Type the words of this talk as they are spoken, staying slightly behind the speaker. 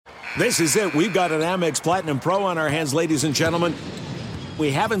This is it. We've got an Amex Platinum Pro on our hands, ladies and gentlemen.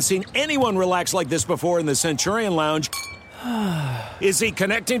 We haven't seen anyone relax like this before in the Centurion Lounge. Is he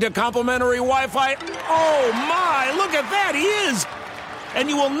connecting to complimentary Wi-Fi? Oh, my! Look at that! He is! And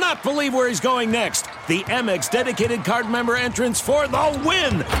you will not believe where he's going next. The Amex dedicated card member entrance for the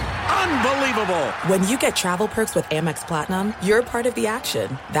win. Unbelievable. When you get travel perks with Amex Platinum, you're part of the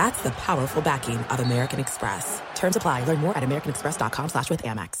action. That's the powerful backing of American Express. Terms apply. Learn more at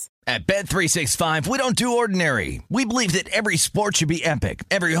americanexpress.com/withAmex. At Bet365, we don't do ordinary. We believe that every sport should be epic.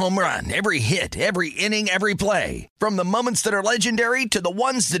 Every home run, every hit, every inning, every play. From the moments that are legendary to the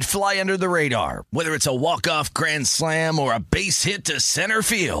ones that fly under the radar. Whether it's a walk-off grand slam or a base hit to center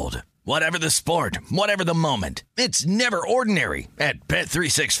field. Whatever the sport, whatever the moment. It's never ordinary at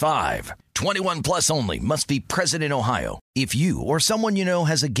Bet365. 21 plus only. Must be present in Ohio. If you or someone you know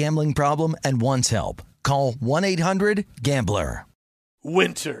has a gambling problem and wants help, call 1-800-GAMBLER.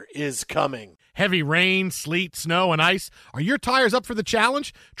 Winter is coming. Heavy rain, sleet, snow, and ice. Are your tires up for the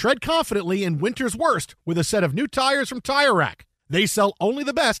challenge? Tread confidently in winter's worst with a set of new tires from Tire Rack. They sell only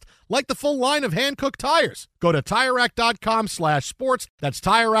the best, like the full line of hand-cooked tires. Go to TireRack.com/sports. That's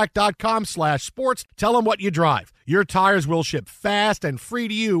TireRack.com/sports. Tell them what you drive. Your tires will ship fast and free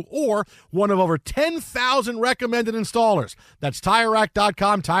to you or one of over 10,000 recommended installers. That's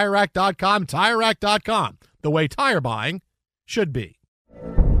TireRack.com, TireRack.com, TireRack.com. The way tire buying should be.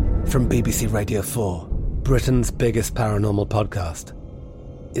 From BBC Radio 4, Britain's biggest paranormal podcast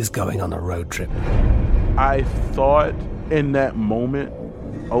is going on a road trip. I thought in that moment,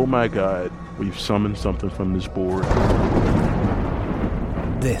 oh my God, we've summoned something from this board.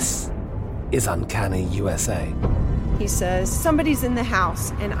 This is Uncanny USA. He says, somebody's in the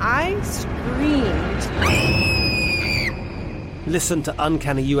house, and I screamed. Listen to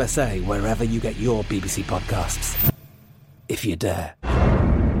Uncanny USA wherever you get your BBC podcasts, if you dare.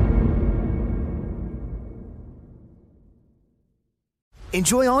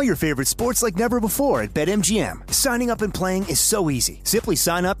 Enjoy all your favorite sports like never before at BetMGM. Signing up and playing is so easy. Simply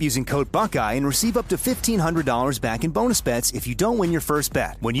sign up using code Buckeye and receive up to $1,500 back in bonus bets if you don't win your first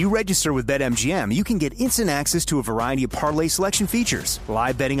bet. When you register with BetMGM, you can get instant access to a variety of parlay selection features,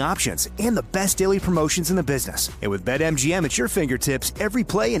 live betting options, and the best daily promotions in the business. And with BetMGM at your fingertips, every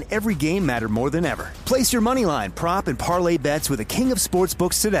play and every game matter more than ever. Place your moneyline, prop, and parlay bets with the king of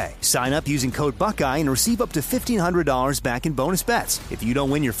sportsbooks today. Sign up using code Buckeye and receive up to $1,500 back in bonus bets if you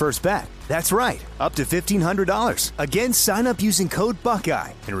don't win your first bet. That's right, up to $1,500. Again, sign up using code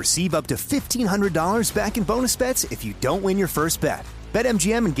Buckeye and receive up to $1,500 back in bonus bets if you don't win your first bet.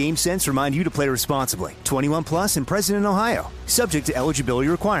 BetMGM and GameSense remind you to play responsibly. 21 plus and present in Ohio. Subject to eligibility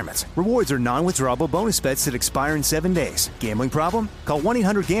requirements. Rewards are non-withdrawable bonus bets that expire in 7 days. Gambling problem? Call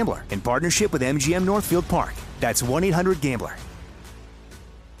 1-800-GAMBLER in partnership with MGM Northfield Park. That's 1-800-GAMBLER.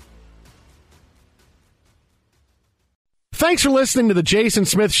 Thanks for listening to the Jason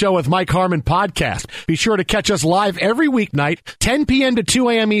Smith Show with Mike Harmon podcast. Be sure to catch us live every weeknight, 10 p.m. to 2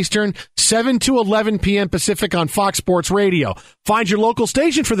 a.m. Eastern, 7 to 11 p.m. Pacific on Fox Sports Radio. Find your local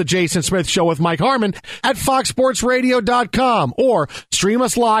station for the Jason Smith Show with Mike Harmon at foxsportsradio.com or stream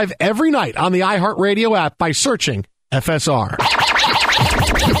us live every night on the iHeartRadio app by searching FSR. Now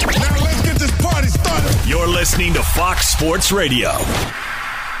let's get this party started. You're listening to Fox Sports Radio.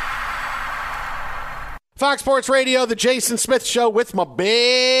 Fox Sports Radio, the Jason Smith Show with my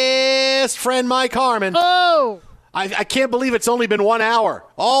best friend Mike Harmon. Oh! I can't believe it's only been 1 hour.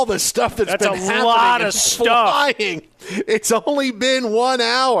 All the stuff that's been happening. That's a lot of stuff. Flying. It's only been 1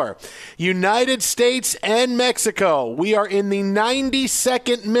 hour. United States and Mexico. We are in the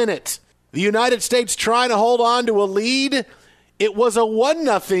 92nd minute. The United States trying to hold on to a lead. It was a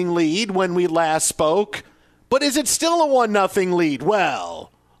 1-0 lead when we last spoke. But is it still a 1-0 lead? Well,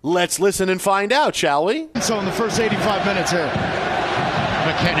 let's listen and find out, shall we? So in the first 85 minutes here,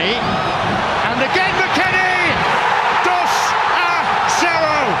 McKennie, and again McKennie, 2-0.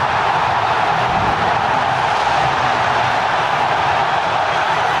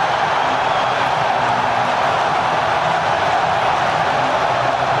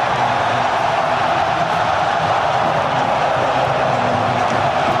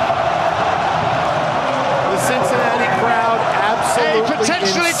 The Cincinnati crowd absolutely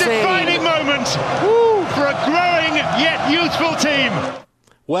Potentially insane. defining moment for a growing yet youthful team.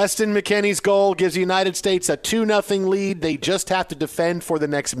 Weston McKennie's goal gives the United States a 2-0 lead. They just have to defend for the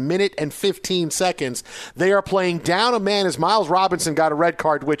next minute and 15 seconds. They are playing down a man as Miles Robinson got a red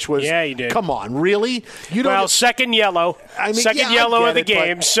card, which was, yeah, he did. Come on, really? Second yellow. Second yellow of the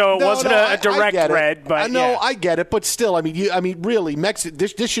game, so it wasn't a direct red. But I get it, but still, really,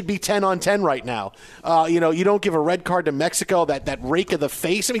 this should be 10-on-10 right now. You don't give a red card to Mexico, that rake of the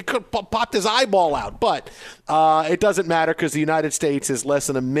face. He could have popped his eyeball out, but it doesn't matter because the United States is less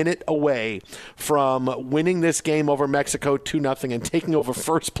than a minute away from winning this game over Mexico 2-0 and taking over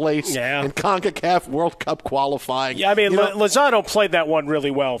first place in CONCACAF World Cup qualifying. Yeah, Lozano played that one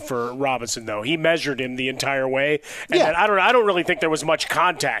really well for Robinson, though. He measured him the entire way. And I don't really think there was much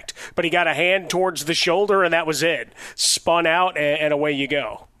contact, but he got a hand towards the shoulder, and that was it. Spun out, and away you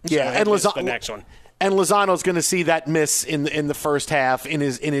go. Yeah, and the next one. And Lozano's going to see that miss in the first half in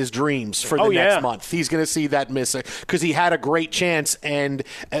his dreams for the next month. He's going to see that miss because he had a great chance, and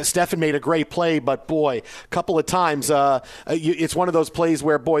Stefan made a great play. But, boy, a couple of times it's one of those plays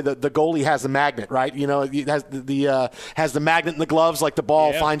where, boy, the goalie has the magnet, right? It has the magnet in the gloves, like the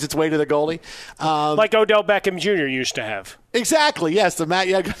ball finds its way to the goalie. Like Odell Beckham Jr. used to have. Exactly, yes. The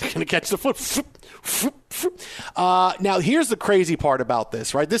magnet going to catch the foot. Now, here's the crazy part about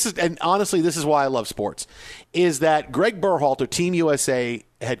this, right? This is why I love sports, is that Greg Berhalter, Team USA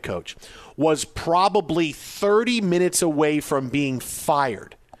head coach, was probably 30 minutes away from being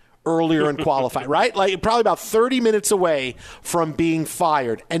fired earlier in qualifying, right? Like probably about 30 minutes away from being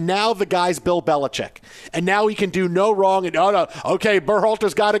fired. And now the guy's Bill Belichick. And now he can do no wrong. And okay,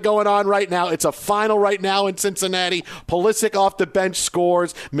 Berhalter's got it going on right now. It's a final right now in Cincinnati. Pulisic off the bench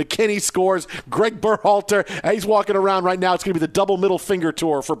scores. McKennie scores. Greg Berhalter, he's walking around right now. It's going to be the double middle finger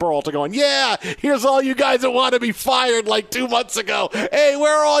tour for Berhalter going, yeah, here's all you guys that want to be fired like 2 months ago. Hey,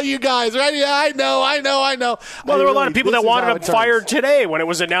 where are all you guys? Right? Yeah, I know. Well, there were a lot of people that wanted him fired today when it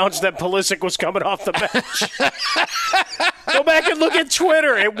was announced that Pulisic was coming off the bench. Go back and look at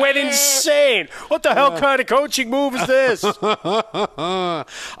Twitter. It went insane. What the hell kind of coaching move is this?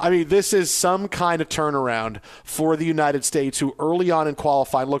 This is some kind of turnaround for the United States, who early on in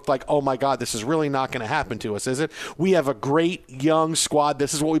qualifying looked like, oh, my God, this is really not going to happen to us, is it? We have a great young squad.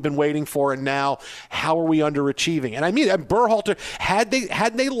 This is what we've been waiting for, and now how are we underachieving? And Berhalter, had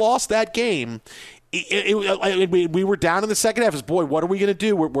they lost that game, we were down in the second half. Boy, what are we going to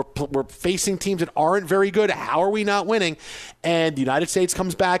do? We're facing teams that aren't very good. How are we not winning? And the United States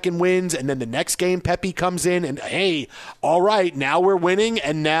comes back and wins, and then the next game, Pepe comes in, and hey, all right, now we're winning,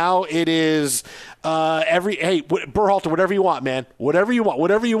 and now it is Berhalter, whatever you want, man. Whatever you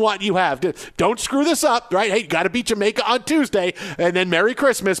want, you have. Don't screw this up, right? Hey, you got to beat Jamaica on Tuesday, and then Merry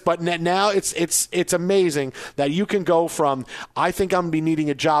Christmas. But now it's amazing that you can go from, I think I'm going to be needing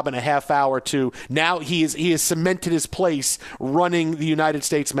a job in a half hour, to now he has cemented his place running the United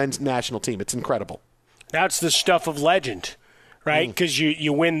States men's national team. It's incredible. That's the stuff of legend. Right, because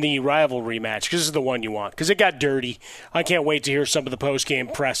you win the rivalry match, because this is the one you want, because it got dirty. I can't wait to hear some of the post-game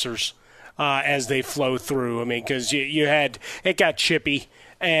pressers as they flow through. Because it got chippy,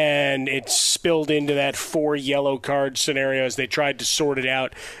 and it spilled into that 4 yellow card scenario as they tried to sort it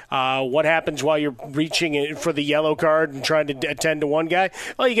out. What happens while you're reaching for the yellow card and trying to attend to one guy?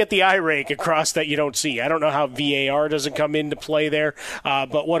 Well, you get the eye rake across that you don't see. I don't know how VAR doesn't come into play there,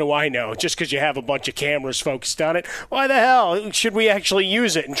 but what do I know? Just because you have a bunch of cameras focused on it, why the hell should we actually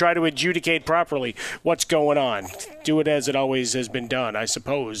use it and try to adjudicate properly what's going on? Do it as it always has been done, I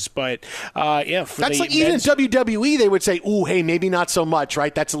suppose. But, that's like even in WWE, they would say, ooh, hey, maybe not so much,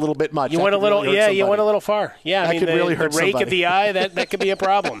 right? That's a little bit much. You went a little, you went a little far. Yeah, that could really hurt the rake somebody. of the eye, that could be a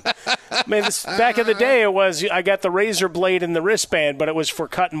problem. Back in the day, it was I got the razor blade in the wristband, but it was for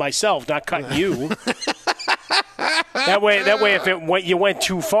cutting myself, not cutting you. That way, if you went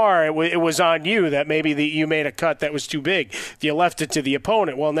too far, it was on you. That maybe you made a cut that was too big. If you left it to the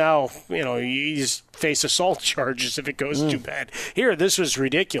opponent, well, now you just face assault charges if it goes too bad. Here, this was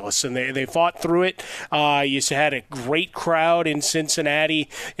ridiculous, and they fought through it. You had a great crowd in Cincinnati.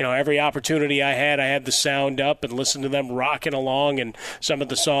 Every opportunity I had the sound up and listened to them rocking along, and some of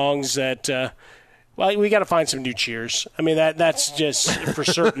the songs that. Well, we got to find some new cheers. That's just for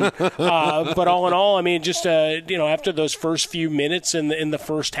certain. But all in all, just after those first few minutes in the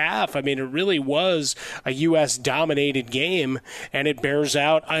first half, it really was a U.S. dominated game, and it bears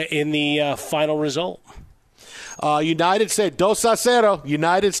out in the final result. United States 2-0.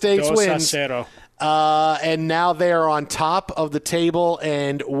 United States wins. 2-0. And now they are on top of the table,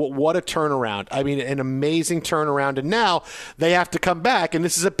 and what a turnaround. I mean, an amazing turnaround. And now they have to come back, and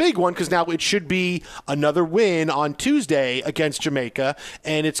this is a big one because now it should be another win on Tuesday against Jamaica,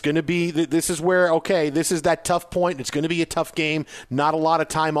 and it's going to be – this is where, okay, this is that tough point. It's going to be a tough game. Not a lot of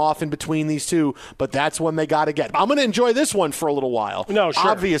time off in between these two, but that's when they got to get. I'm going to enjoy this one for a little while, no, sure.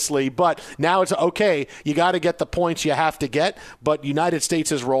 Obviously, but now it's okay. You got to get the points you have to get, but United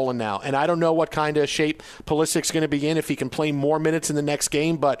States is rolling now, and I don't know what kind of shape Pulisic's going to be in if he can play more minutes in the next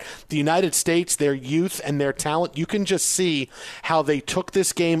game, but the United States, their youth and their talent, you can just see how they took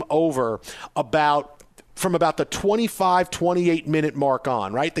this game over from about the 25, 28-minute mark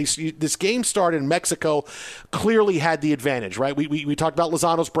on, right? This game started in Mexico, clearly had the advantage, right? We talked about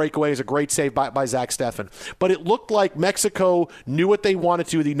Lozano's breakaway as a great save by Zach Steffen. But it looked like Mexico knew what they wanted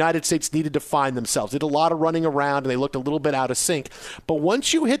to. The United States needed to find themselves. Did a lot of running around, and they looked a little bit out of sync. But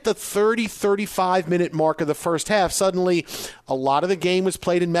once you hit the 30, 35-minute mark of the first half, suddenly a lot of the game was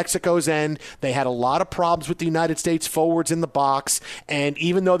played in Mexico's end. They had a lot of problems with the United States forwards in the box, and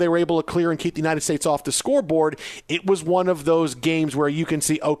even though they were able to clear and keep the United States off the scoreboard, it was one of those games where you can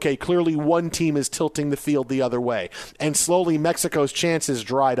see, okay, clearly one team is tilting the field the other way. And slowly Mexico's chances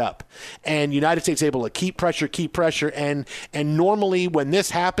dried up. And United States able to keep pressure, and normally when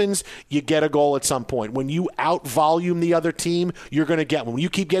this happens, you get a goal at some point. When you out-volume the other team, you're going to get one. When you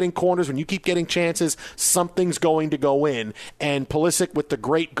keep getting corners, when you keep getting chances, something's going to go in. And Pulisic with the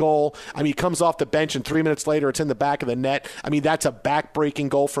great goal, I mean, he comes off the bench and 3 minutes later it's in the back of the net. I mean, that's a back-breaking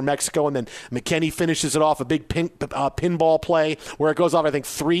goal for Mexico. And then McKennie finishes it off, a big pinball play where it goes off, I think,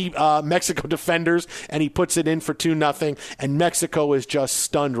 3 Mexico defenders, and he puts it in for 2-0. And Mexico is just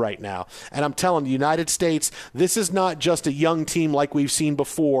stunned right now. And I'm telling the United States, this is not just a young team like we've seen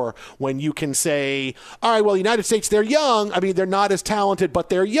before when you can say, all right, well, the United States, they're young. I mean, they're not as talented, but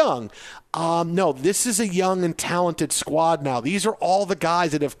they're young. No, this is a young and talented squad now. These are all the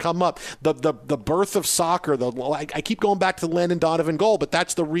guys that have come up. The birth of soccer. I keep going back to the Landon Donovan goal, but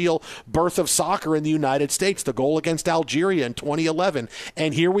that's the real birth of soccer in the United States, the goal against Algeria in 2011.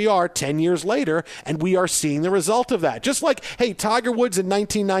 And here we are 10 years later, and we are seeing the result of that. Just like, hey, Tiger Woods in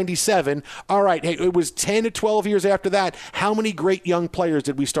 1997, all right, hey, it was 10 to 12 years after that. How many great young players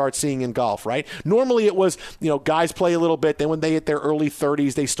did we start seeing in golf, right? Normally it was, guys play a little bit, then when they hit their early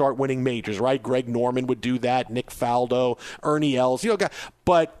 30s, they start winning majors. Right? Greg Norman would do that, Nick Faldo, Ernie Els,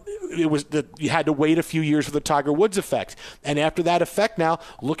 but it was you had to wait a few years for the Tiger Woods effect. And after that effect now,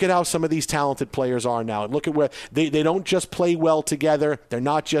 look at how some of these talented players are now. Look at where they don't just play well together. They're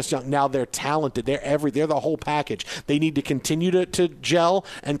not just young. Now they're talented. They're the whole package. They need to continue to gel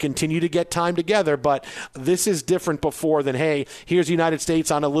and continue to get time together. But this is different before than, hey, here's the United States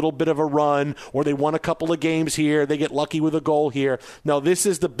on a little bit of a run, or they won a couple of games here. They get lucky with a goal here. No, this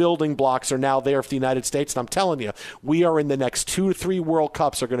is the building blocks are now there for the United States. And I'm telling you, we are in the next 2 to 3 World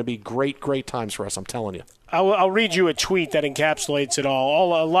Cups are going to be great times for us. I'm telling you. I'll read you a tweet that encapsulates it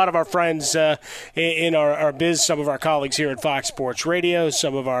all. A lot of our friends in our biz, some of our colleagues here at Fox Sports Radio,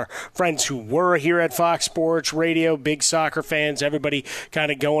 some of our friends who were here at Fox Sports Radio, big soccer fans, everybody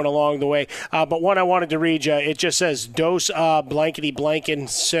kind of going along the way. But one I wanted to read you, it just says, Dos blankety blanken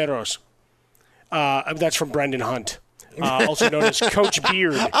ceros. That's from Brendan Hunt. Also known as Coach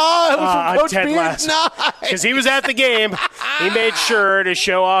Beard. Oh, it was from Coach Ted Beard? Lasso. Because he was at the game. He made sure to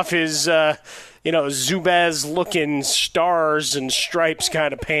show off his, Zubaz-looking stars and stripes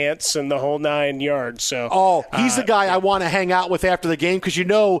kind of pants and the whole 9 yards. So, he's the guy I want to hang out with after the game because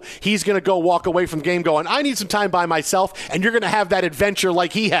he's going to go walk away from the game going, I need some time by myself, and you're going to have that adventure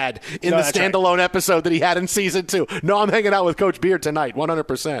like he had in the standalone episode that he had in Season 2. No, I'm hanging out with Coach Beard tonight,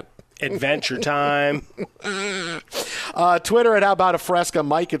 100%. Adventure time. Twitter at How About a Fresca,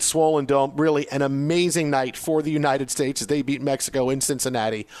 Mike at Swollen Dome. Really an amazing night for the United States as they beat Mexico in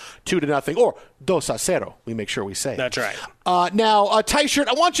Cincinnati 2-0, or 2-0. We make sure we say. That's right. Now, T-shirt,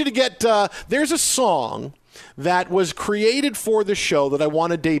 I want you to get. There's a song that was created for the show that I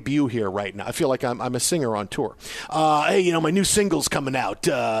want to debut here right now. I feel like I'm a singer on tour. Hey, my new single's coming out.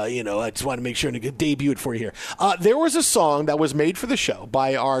 I just want to make sure to debut it for you here. There was a song that was made for the show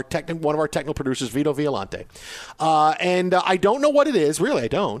by one of our technical producers, Vito Violante. And I don't know what it is. Really, I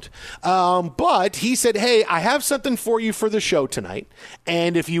don't. But he said, hey, I have something for you for the show tonight.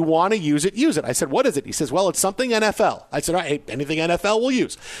 And if you want to use it, use it. I said, what is it? He says, well, it's something NFL. I said, all right, anything NFL we'll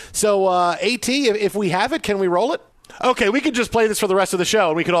use. So, AT, if we have it, can we roll it? Okay, we could just play this for the rest of the show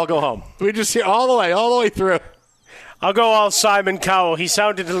and we could all go home. We just hear all the way through. I'll go all Simon Cowell. He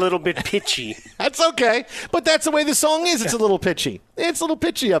sounded a little bit pitchy. That's okay, but that's the way the song is. It's a little pitchy. It's a little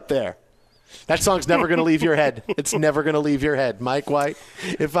pitchy up there. That song's never going to leave your head. It's never going to leave your head. Mike White,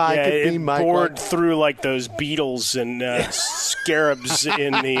 if I could be Mike bored White. through like those beetles and scarabs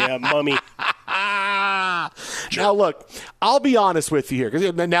in the Mummy. Now, look, I'll be honest with you here,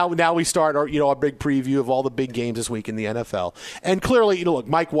 because now we start our big preview of all the big games this week in the NFL. And clearly, look,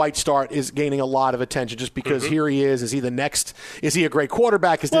 Mike White's start is gaining a lot of attention just because here he is. Is he the next? Is he a great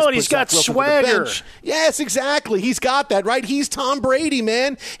quarterback? He's got swagger. Yes, exactly. He's got that, right? He's Tom Brady,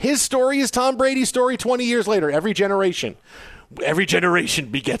 man. His story is Tom Brady's story 20 years later. Every generation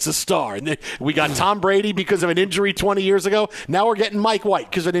begets a star. And we got Tom Brady because of an injury 20 years ago. Now we're getting Mike White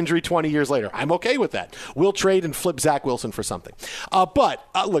because of an injury 20 years later. I'm okay with that. We'll trade and flip Zach Wilson for something. But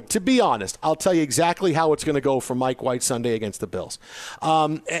look, to be honest, I'll tell you exactly how it's going to go for Mike White Sunday against the Bills.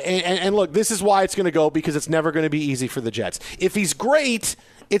 And look, this is why it's going to go, because it's never going to be easy for the Jets. If he's great,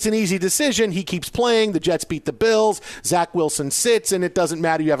 it's an easy decision. He keeps playing. The Jets beat the Bills. Zach Wilson sits, and it doesn't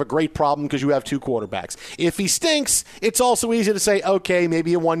matter. You have a great problem because you have two quarterbacks. If he stinks, it's also easy to say, okay,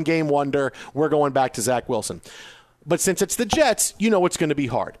 maybe a one-game wonder. We're going back to Zach Wilson. But since it's the Jets, you know it's going to be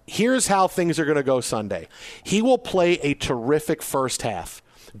hard. Here's how things are going to go Sunday. He will play a terrific first half,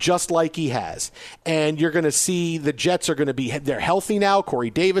 just like he has. And you're going to see the Jets are going to be, they're healthy now. Corey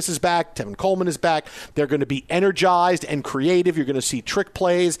Davis is back. Tevin Coleman is back. They're going to be energized and creative. You're going to see trick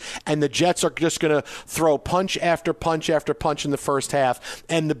plays, and the Jets are just going to throw punch after punch after punch in the first half.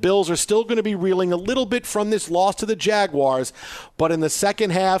 And the Bills are still going to be reeling a little bit from this loss to the Jaguars. But in the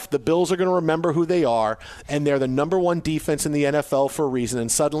second half, the Bills are going to remember who they are, and they're the number one defense in the NFL for a reason.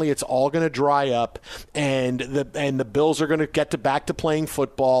 And suddenly it's all going to dry up, and the Bills are going to get back to playing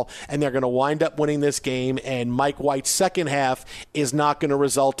football. And they're going to wind up winning this game, and Mike White's second half is not going to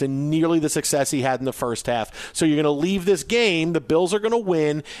result in nearly the success he had in the first half. So you're going to leave this game, the Bills are going to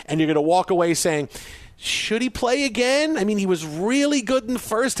win, and you're going to walk away saying, should he play again? I mean, he was really good in the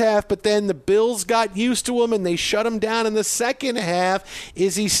first half, but then the Bills got used to him and they shut him down in the second half.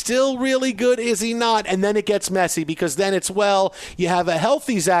 Is he still really good? Is he not? And then it gets messy, because then it's, well, you have a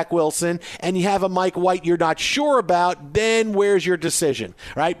healthy Zach Wilson and you have a Mike White you're not sure about. Then where's your decision,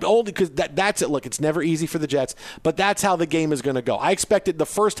 right? Only because that's it. Look, it's never easy for the Jets, but that's how the game is going to go. I expected the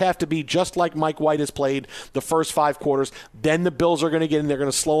first half to be just like Mike White has played the first 5 quarters. Then the Bills are going to get in. They're going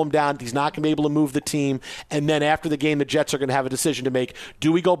to slow him down. He's not going to be able to move the team. And then after the game, the Jets are going to have a decision to make.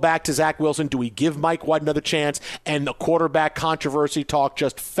 Do we go back to Zach Wilson? Do we give Mike White another chance? And the quarterback controversy talk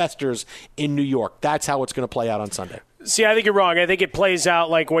just festers in New York. That's how it's going to play out on Sunday. See, I think you're wrong. I think it plays out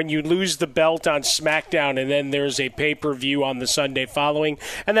like when you lose the belt on SmackDown and then there's a pay-per-view on the Sunday following,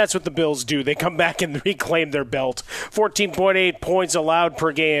 and that's what the Bills do. They come back and reclaim their belt. 14.8 points allowed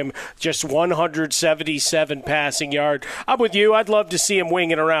per game, just 177 passing yards. I'm with you. I'd love to see him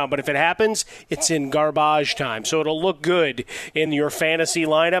winging around, but if it happens, it's in garbage time. So it'll look good in your fantasy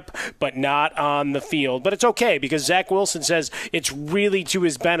lineup, but not on the field. But it's okay, because Zach Wilson says it's really to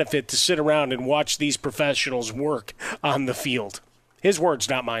his benefit to sit around and watch these professionals work on the field. His words,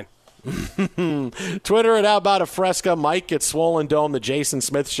 not mine. Twitter at How About a Fresca. Mike gets Swollen Dome, the Jason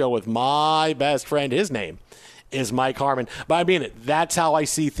Smith Show with my best friend. His name is Mike Harmon. But I mean it. That's how I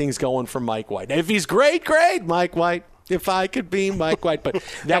see things going for Mike White. If he's great, Mike White. If I could be Mike White. But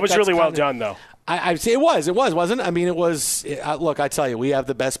that was really well done, though. I'd say it was, wasn't it? I mean, it was. Look, I tell you, we have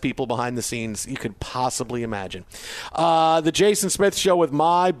the best people behind the scenes you could possibly imagine. The Jason Smith Show with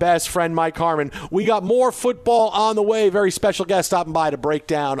my best friend, Mike Harmon. We got more football on the way. Very special guest stopping by to break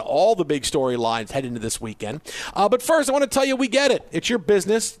down all the big storylines heading into this weekend. But first, I want to tell you, we get it. It's your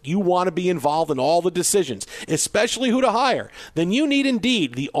business. You want to be involved in all the decisions, especially who to hire. Then you need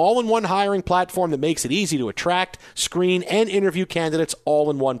Indeed, the all-in-one hiring platform that makes it easy to attract, screen, and interview candidates all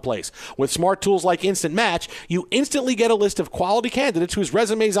in one place. With smart tools like Instant Match, you instantly get a list of quality candidates whose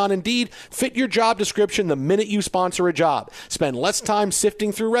resumes on Indeed fit your job description the minute you sponsor a job. Spend less time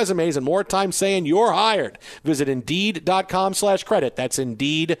sifting through resumes and more time saying you're hired. Visit Indeed.com/credit. That's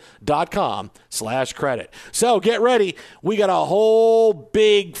Indeed.com/credit. So get ready. We got a whole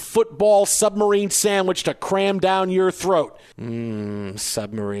big football submarine sandwich to cram down your throat.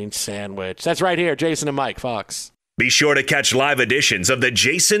 Submarine sandwich. That's right here, Jason and Mike, Fox. Be sure to catch live editions of The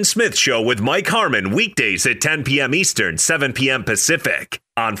Jason Smith Show with Mike Harmon weekdays at 10 p.m. Eastern, 7 p.m. Pacific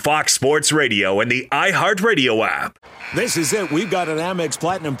on Fox Sports Radio and the iHeartRadio app. This is it. We've got an Amex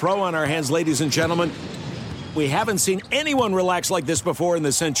Platinum Pro on our hands, ladies and gentlemen. We haven't seen anyone relax like this before in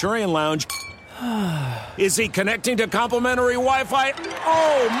the Centurion Lounge. Is he connecting to complimentary Wi-Fi?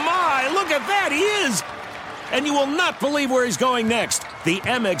 Oh, my. Look at that. He is. And you will not believe where he's going next. The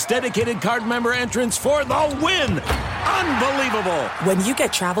Amex dedicated card member entrance for the win. Unbelievable. When you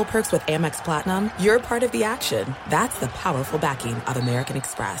get travel perks with Amex Platinum, you're part of the action. That's the powerful backing of American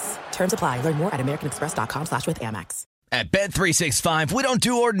Express. Terms apply. Learn more at americanexpress.com/withAmex. At Bet365, we don't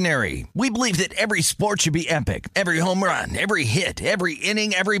do ordinary. We believe that every sport should be epic. Every home run, every hit, every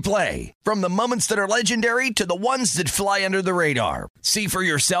inning, every play. From the moments that are legendary to the ones that fly under the radar. See for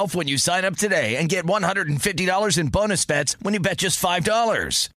yourself when you sign up today and get $150 in bonus bets when you bet just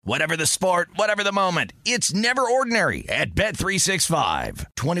 $5. Whatever the sport, whatever the moment, it's never ordinary at Bet365.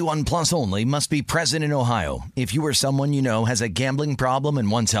 21 plus only. Must be present in Ohio. If you or someone you know has a gambling problem and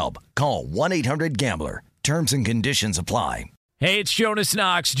wants help, call 1-800-GAMBLER. Terms and conditions apply. Hey, it's Jonas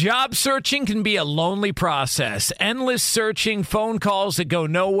Knox. Job searching can be a lonely process. Endless searching, phone calls that go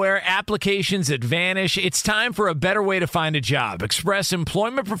nowhere, applications that vanish. It's time for a better way to find a job. Express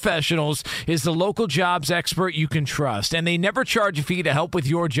Employment Professionals is the local jobs expert you can trust, and they never charge a fee to help with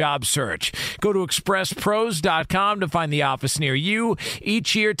your job search. Go to expresspros.com to find the office near you.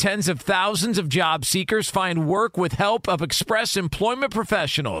 Each year, tens of thousands of job seekers find work with help of Express Employment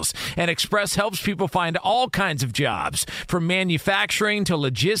Professionals, and Express helps people find all kinds of jobs, from manufacturing to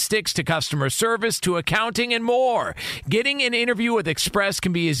logistics to customer service to accounting and more. Getting an interview with Express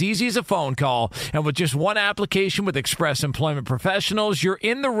can be as easy as a phone call, and with just one application with Express Employment Professionals, you're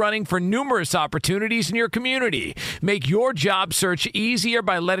in the running for numerous opportunities in your community. Make your job search easier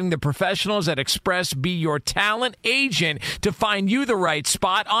by letting the professionals at Express be your talent agent to find you the right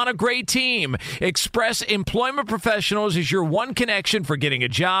spot on a great team. Express Employment Professionals is your one connection for getting a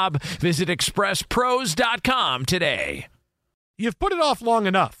job. Visit expresspros.com today. You've put it off long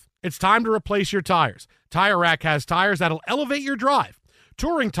enough. It's time to replace your tires. Tire Rack has tires that'll elevate your drive.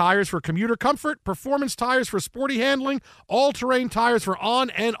 Touring tires for commuter comfort, performance tires for sporty handling, all-terrain tires for on-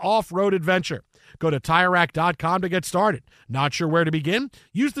 and off-road adventure. Go to TireRack.com to get started. Not sure where to begin?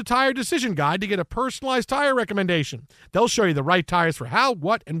 Use the Tire Decision Guide to get a personalized tire recommendation. They'll show you the right tires for how,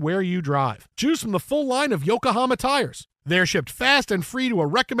 what, and where you drive. Choose from the full line of Yokohama tires. They're shipped fast and free to a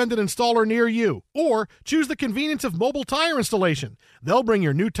recommended installer near you. Or choose the convenience of mobile tire installation. They'll bring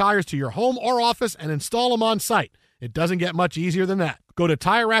your new tires to your home or office and install them on site. It doesn't get much easier than that. Go to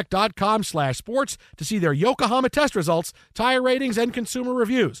TireRack.com/sports to see their Yokohama test results, tire ratings, and consumer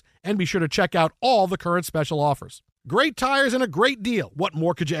reviews. And be sure to check out all the current special offers. Great tires and a great deal. What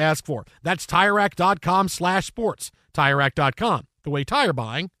more could you ask for? That's TireRack.com/sports. TireRack.com, the way tire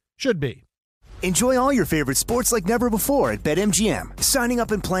buying should be. Enjoy all your favorite sports like never before at BetMGM. Signing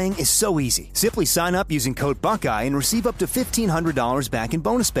up and playing is so easy. Simply sign up using code Buckeye and receive up to $1,500 back in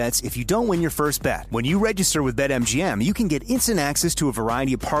bonus bets if you don't win your first bet. When you register with BetMGM, you can get instant access to a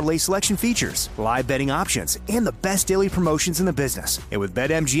variety of parlay selection features, live betting options, and the best daily promotions in the business. And with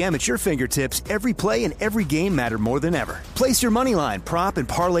BetMGM at your fingertips, every play and every game matter more than ever. Place your moneyline, prop, and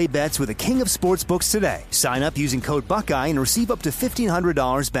parlay bets with the king of sportsbooks today. Sign up using code Buckeye and receive up to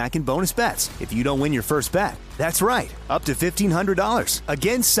 $1,500 back in bonus bets if you don't win your first bet. That's right, up to $1,500.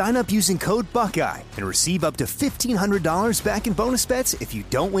 Again, sign up using code Buckeye and receive up to $1,500 back in bonus bets if you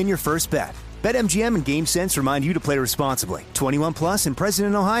don't win your first bet. BetMGM and GameSense remind you to play responsibly. 21 plus and present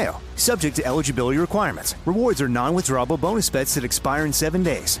in Ohio. Subject to eligibility requirements. Rewards are non-withdrawable bonus bets that expire in 7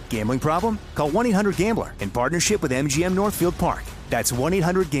 days. Gambling problem? Call 1-800-GAMBLER in partnership with MGM Northfield Park. That's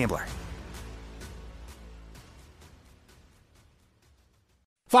 1-800-GAMBLER.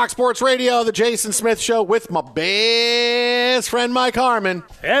 Fox Sports Radio, the Jason Smith Show with my best friend Mike Harmon.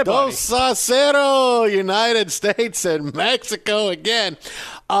 Hey, buddy. Dos a cero, United States and Mexico again.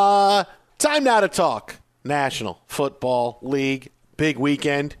 Time now to talk National Football League. Big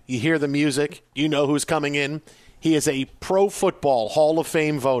weekend. You hear the music. You know who's coming in. He is a Pro Football Hall of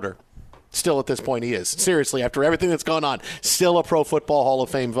Fame voter. Still at this point he is. Seriously, after everything that's gone on, still a Pro Football Hall of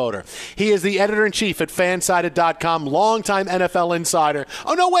Fame voter. He is the editor-in-chief at Fansided.com, longtime NFL insider.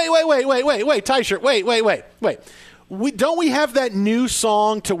 Oh, no, wait, tie-shirt, wait. Don't we have that new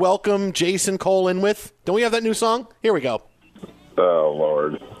song to welcome Jason Cole in with? Don't we have that new song? Here we go. Oh,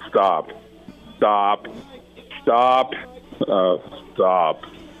 Lord. Stop.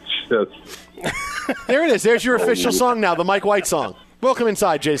 Just. There it is. There's your official song now, the Mike White song. Welcome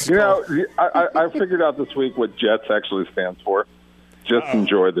inside, Jason Cole. You know, I figured out this week what JETS actually stands for. Just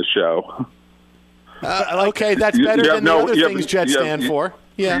enjoy the show. Okay, that's better than the other things JETS stand for.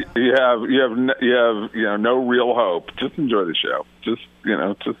 Yeah. You have no real hope. Just enjoy the show. Just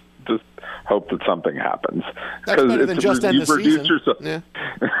hope that something happens. That's better than just end the season. Yeah.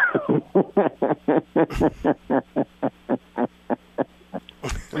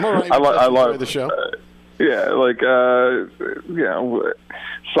 I'm all right. I love the show.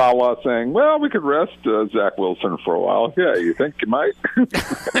 Salah saying, well, we could rest Zach Wilson for a while. Yeah, you think you might?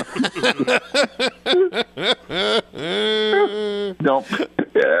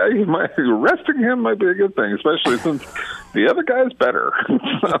 Resting him might be a good thing, especially since the other guy's better.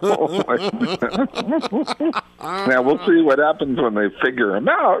 Now, we'll see what happens when they figure him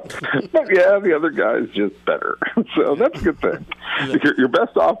out. But, yeah, the other guy's just better. So that's a good thing. You're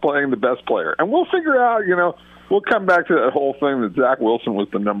best off playing the best player. And we'll figure out, we'll come back to that whole thing that Zach Wilson was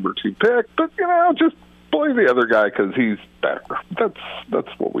the number 2 pick. But, just play the other guy because he's better. That's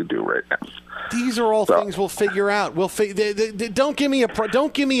what we do right now. These are all things we'll figure out. Don't give me a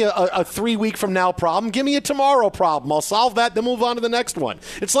 3-week from now problem. Give me a tomorrow problem. I'll solve that, then move on to the next one.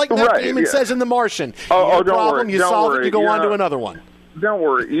 It's like Matt Damon says in The Martian. Don't problem, worry. You solve it, you go on to another one. Don't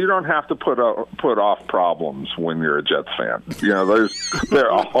worry. You don't have to put off problems when you're a Jets fan.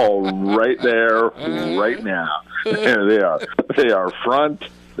 They're all right there, right now. They are front.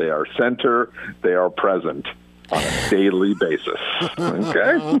 They are center. They are present on a daily basis.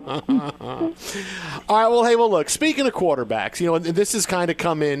 Okay? All right, look, speaking of quarterbacks, this has kind of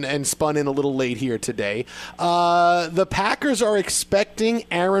come in and spun in a little late here today. The Packers are expecting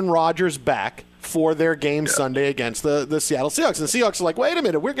Aaron Rodgers back for their game Sunday against the Seattle Seahawks. And the Seahawks are like, wait a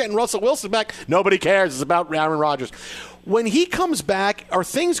minute, we're getting Russell Wilson back. Nobody cares. It's about Aaron Rodgers. When he comes back, are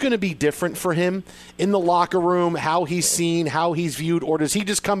things going to be different for him in the locker room, how he's seen, how he's viewed, or does he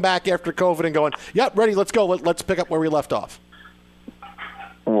just come back after COVID and going, yep, ready, let's go, let's pick up where we left off?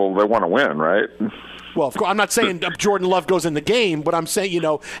 Well, they want to win, right? Well, of course, I'm not saying Jordan Love goes in the game, but I'm saying,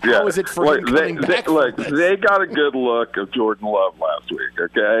 how is it for him coming back? They got a good look of Jordan Love last week,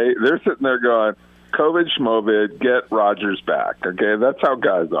 okay? They're sitting there going, COVID, schmovid, get Rodgers back, okay? That's how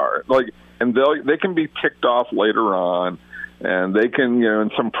guys are. And they can be ticked off later on, and they can,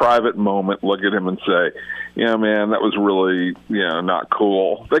 in some private moment, look at him and say, man, that was really, not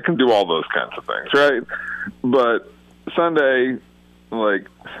cool. They can do all those kinds of things, right? But Sunday, is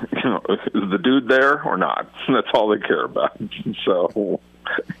the dude there or not? That's all they care about. So,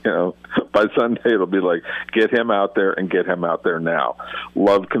 by Sunday it'll be like, get him out there and get him out there now.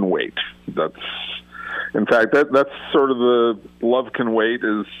 Love can wait. In fact, that's sort of the love can wait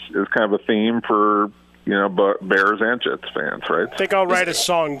is kind of a theme for Bears and Jets fans, right? I think I'll write a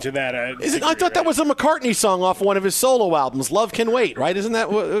song to that. I thought that was a McCartney song off one of his solo albums. Love Can Wait, right? Isn't that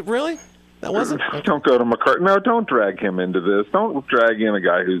really? That wasn't. Don't go to McCartney. No, don't drag him into this. Don't drag in a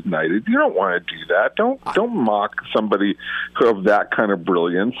guy who's knighted. You don't want to do that. Don't mock somebody who of that kind of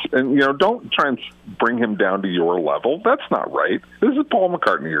brilliance, and don't try and bring him down to your level. That's not right. This is Paul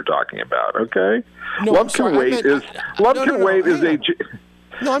McCartney you're talking about. Okay. No, Love Can Wait is a.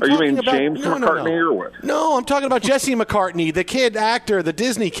 No, you mean James McCartney or what? No, I'm talking about Jesse McCartney, the kid actor, the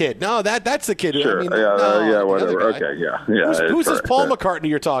Disney kid. No, that's the kid. Sure. Whatever. Okay, yeah. Who's this Paul McCartney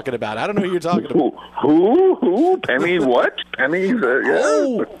you're talking about? I don't know who you're talking about. Who? Penny what? Penny?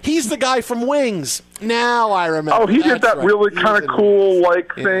 Oh, he's the guy from Wings. Now I remember. Oh, he did that really kind of cool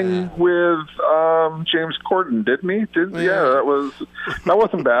thing with James Corden, didn't he? That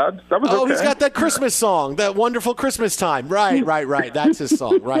wasn't bad. That was okay. Oh, he's got that Christmas song, that wonderful Christmas time. Right. That's his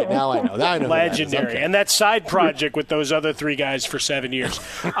song. Right, now I know. Legendary. Okay. And that side project with those other 3 guys for 7 years.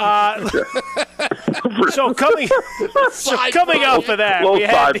 So coming off of that, little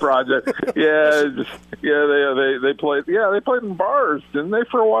side project. They played. Yeah, they played in bars, didn't they,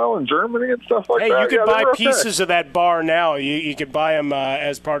 for a while in Germany and stuff like that? Hey, you could buy pieces of that bar now. You could buy them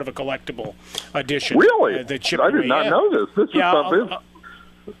as part of a collectible edition. Really? I did not know this. This is something.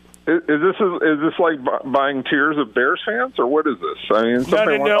 Is this like buying tiers of Bears fans, or what is this? I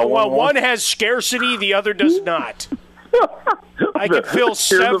mean, no. Well, one has scarcity, the other does not. I could fill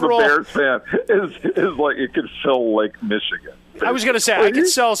several. Tiers of a Bears fan is like it could fill Lake Michigan. I was going to say, I could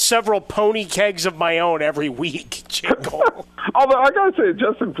sell several pony kegs of my own every week. Although I got to say,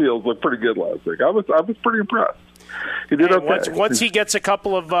 Justin Fields looked pretty good last week. I was pretty impressed. He did okay. Once he gets a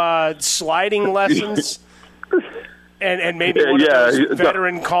couple of sliding lessons and maybe one of those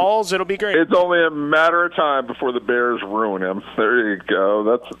veteran calls, it'll be great. It's only a matter of time before the Bears ruin him. There you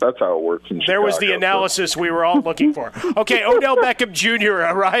go. That's how it works in Chicago. There was the analysis we were all looking for. Okay, Odell Beckham Jr.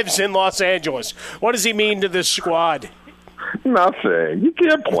 arrives in Los Angeles. What does he mean to this squad? Nothing. He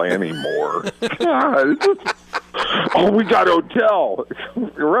can't play anymore. God, we got Odell.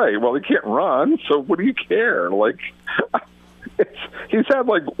 Right. Well, he can't run, so what do you care? He's had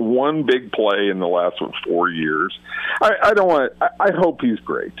one big play in the last 4 years. I don't want. I hope he's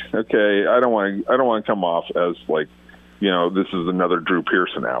great. Okay. I don't want to come off as this is another Drew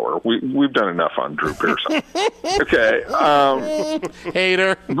Pearson hour. We've done enough on Drew Pearson. Okay.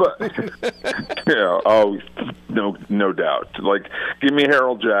 Hater. But, no doubt. Give me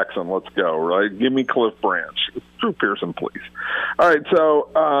Harold Jackson. Let's go. Right. Give me Cliff Branch. Drew Pearson, please. All right. So,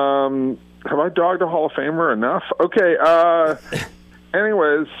 have I dogged a Hall of Famer enough? Okay.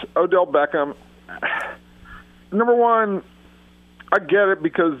 anyways, Odell Beckham. Number one, I get it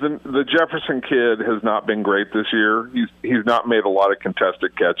because the Jefferson kid has not been great this year. He's not made a lot of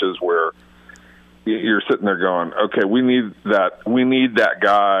contested catches where you're sitting there going, okay, we need that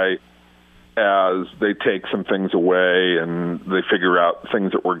guy as they take some things away and they figure out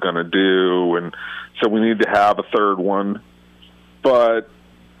things that we're going to do, and so we need to have a third one. But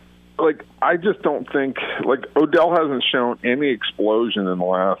I just don't think Odell hasn't shown any explosion in the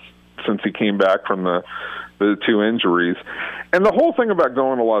last since he came back from the 2 injuries. And the whole thing about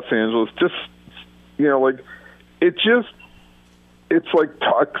going to Los Angeles, just it's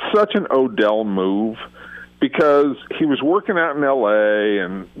such an Odell move, because he was working out in L.A.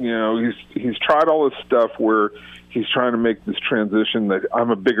 and he's tried all this stuff where he's trying to make this transition that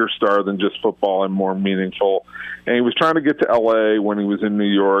I'm a bigger star than just football, I'm more meaningful. And he was trying to get to L.A. when he was in New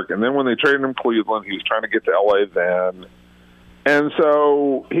York, and then when they traded him Cleveland, he was trying to get to L.A. then. And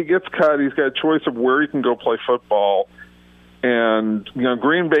so he gets cut. He's got a choice of where he can go play football. And,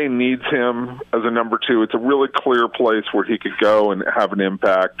 Green Bay needs him as a number 2. It's a really clear place where he could go and have an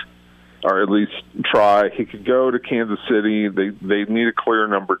impact, or at least try. He could go to Kansas City. They need a clear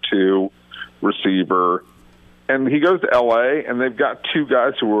number 2 receiver. And he goes to L.A., and they've got 2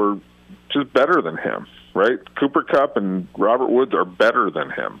 guys who are just better than him, right? Cooper Kupp and Robert Woods are better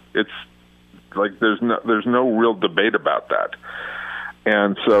than him. It's there's no real debate about that.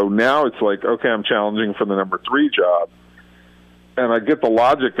 And so now it's okay, I'm challenging for the number 3 job. And I get the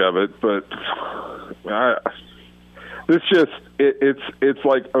logic of it, but it's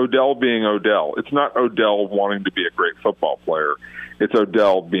like Odell being Odell. It's not Odell wanting to be a great football player. It's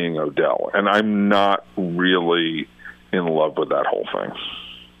Odell being Odell. And I'm not really in love with that whole thing.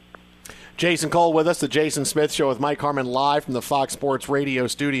 Jason Cole with us, the Jason Smith Show with Mike Harmon, live from the Fox Sports Radio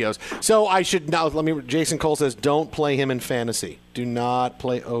studios. So I should now, Jason Cole says, don't play him in fantasy. Do not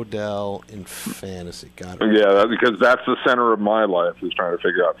play Odell in fantasy. Got it. Yeah, because that's the center of my life, is trying to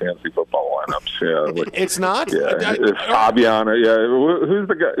figure out fantasy football lineups. Yeah, it's not? Yeah, it's Fabiano. Yeah, who's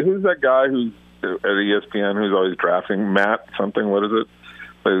the guy? Who's that guy who's at ESPN who's always drafting? Matt something, what is it?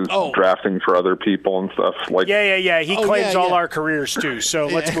 Who's drafting for other people and stuff. Yeah. He claims all our careers too. So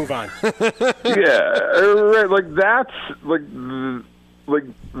let's move on. Right.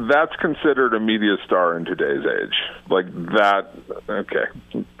 That's considered a media star in today's age. Okay.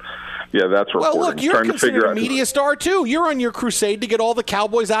 Yeah, that's reporting. Well, look, you're considered a media star, too. You're on your crusade to get all the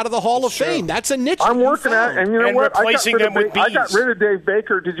Cowboys out of the Hall of Fame. That's a niche. I'm working at it, and you know what? Replacing them with bees. I got rid of Dave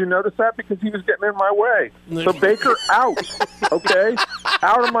Baker. Did you notice that? Because he was getting in my way. So Baker out, okay?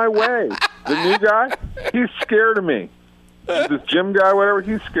 Out of my way. The new guy, he's scared of me. This Jim guy, whatever,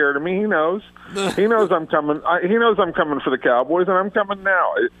 he's scared of me. He knows. He knows I'm coming. He knows I'm coming for the Cowboys, and I'm coming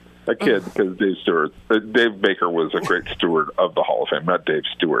now. A kid, because Dave Baker was a great steward of the Hall of Fame, not Dave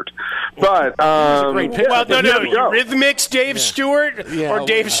Stewart. But Eurythmics Dave Stewart, or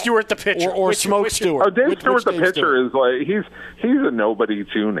Dave Stewart the pitcher, or Smoke Stewart. Oh, Dave Stewart the pitcher is he's a nobody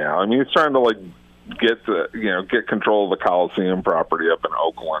too now. I mean, he's trying to get control of the Coliseum property up in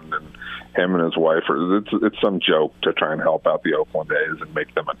Oakland, and him and his wife it's some joke to try and help out the Oakland A's and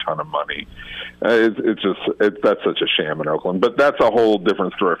make them a ton of money. That's such a sham in Oakland, but that's a whole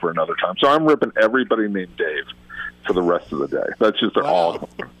different story for another time. So I'm ripping everybody named Dave for the rest of the day. That's just all.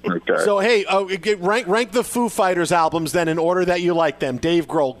 Okay. So hey, rank the Foo Fighters albums then in order that you like them. Dave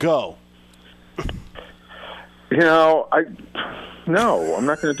Grohl, go. No, I'm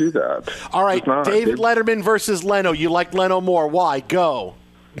not going to do that. All right, David Letterman versus Leno. You like Leno more. Why? Go.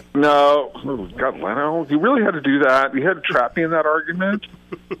 No. God, Leno. You really had to do that. You had to trap me in that argument.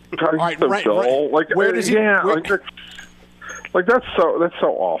 God, right, so dull. Where does he? Yeah, that's so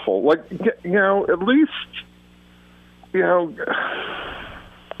awful. At least,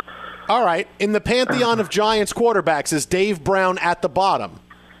 All right, in the pantheon of Giants quarterbacks, is Dave Brown at the bottom?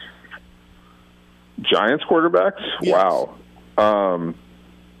 Giants quarterbacks? Yes. Wow.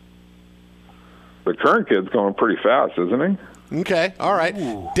 The current kid's going pretty fast, isn't he? Okay, all right.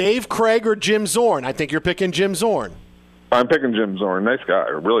 Ooh. Dave Craig or Jim Zorn? I think you're picking Jim Zorn. I'm picking Jim Zorn. Nice guy,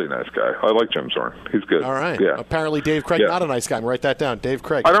 a really nice guy. I like Jim Zorn. He's good. All right. Yeah. Apparently Dave Craig not a nice guy. Write that down. Dave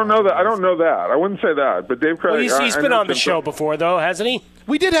Craig. I don't know that. I wouldn't say that. But Dave Craig. Well, he's been on the show before, though, hasn't he?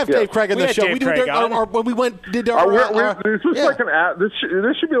 We did have Dave Craig on the show. When we went, this was like an ad. This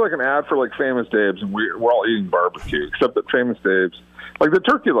should be like an ad for Famous Dave's, and we're all eating barbecue, except that Famous Dave's, the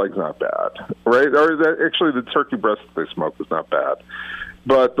turkey leg's not bad, right? Or actually, the turkey breast that they smoked was not bad.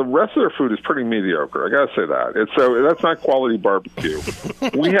 But the rest of their food is pretty mediocre. I got to say that. So that's not quality barbecue.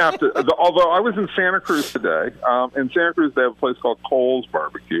 We have to. Although I was in Santa Cruz today, in Santa Cruz they have a place called Cole's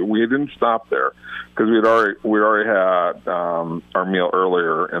Barbecue. We didn't stop there because we already had our meal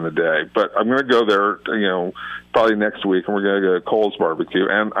earlier in the day. But I'm going to go there, probably next week, and we're going to go to Cole's Barbecue.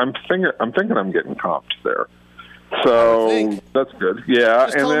 And I'm thinking I'm getting comped there. So that's good. Yeah,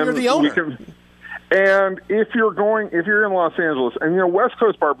 Just and then you're the owner. And if you're in Los Angeles, and West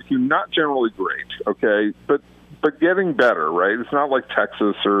Coast barbecue, not generally great, okay, but getting better, right? It's not like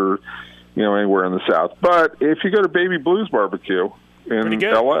Texas or anywhere in the South. But if you go to Baby Blues Barbecue in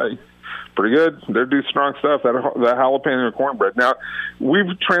L.A., pretty good. They do strong stuff. That jalapeno cornbread. Now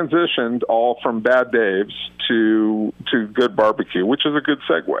we've transitioned all from Bad Dave's to good barbecue, which is a good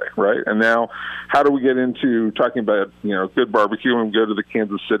segue, right? And now, how do we get into talking about good barbecue and go to the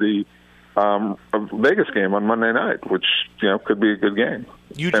Kansas City Vegas game on Monday night, which could be a good game.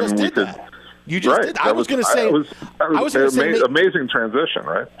 You just did that. You just did. I was going to say. I was amazing transition,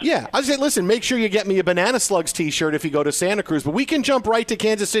 right? Yeah, I was saying, listen, make sure you get me a Banana Slugs T-shirt if you go to Santa Cruz, but we can jump right to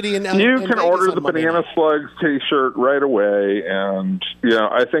Kansas City and you can order the Banana Slugs T-shirt right away, and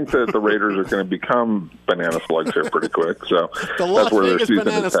I think that the Raiders are going to become Banana Slugs here pretty quick. So that's where their season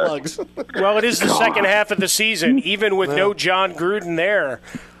Banana is Slugs. Well, it is the second half of the season, even with no John Gruden there.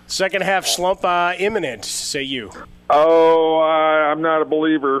 Second half slump imminent, say you. Oh, I'm not a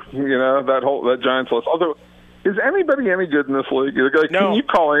believer. That Giants list. Although, is anybody any good in this league? Like, no. Can you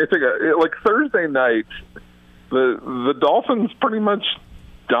call anything? Like Thursday night, the Dolphins pretty much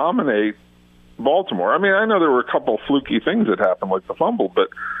dominate Baltimore. I mean, I know there were a couple fluky things that happened, like the fumble, but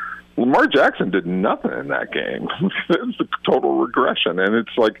Lamar Jackson did nothing in that game. It's a total regression, and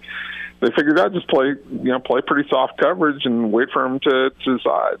it's like they figured out just play pretty soft coverage and wait for him to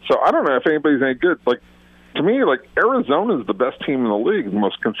decide. So I don't know if anybody's any good. Like, to me, like, Arizona is the best team in the league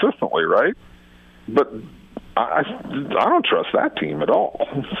most consistently, right? But I don't trust that team at all.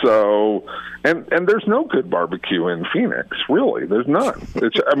 So, and there's no good barbecue in Phoenix, really. There's none.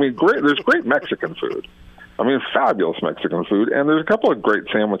 Great. There's great Mexican food. Fabulous Mexican food, and there's a couple of great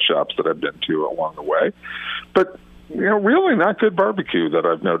sandwich shops that I've been to along the way. But really not good barbecue that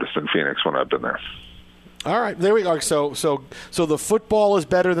I've noticed in Phoenix when I've been there. All right, there we are. So the football is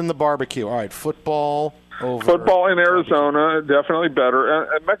better than the barbecue. All right, football in Arizona, definitely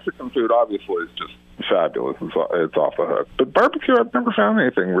better. And Mexican food, obviously, is just fabulous. It's off the hook. But barbecue, I've never found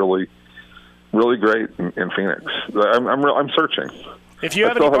anything really, really great in Phoenix. I'm searching. If you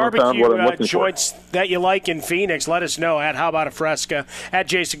have any barbecue joints that you like in Phoenix, let us know at How About a Fresca, at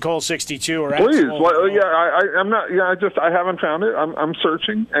Jason Cole 62, or at please. I'm not. Yeah, I haven't found it. I'm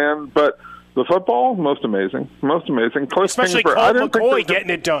searching, but the football, most amazing. Especially Colt McCoy getting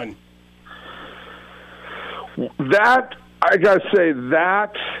it done. That I gotta say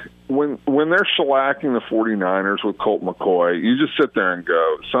that when they're shellacking the 49ers with Colt McCoy, you just sit there and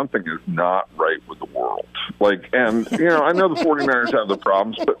go, something is not right with the world. Like, and I know the 49ers have the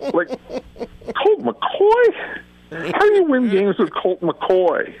problems, but like Colt McCoy, how do you win games with Colt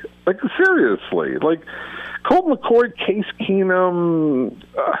McCoy? Like, seriously, like Colt McCoy, Case Keenum,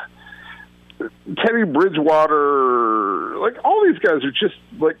 Teddy Bridgewater, like all these guys are just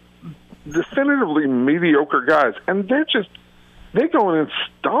like definitively mediocre guys, and they go in and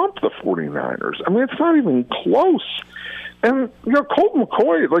stomp the 49ers. It's not even close. And, Colt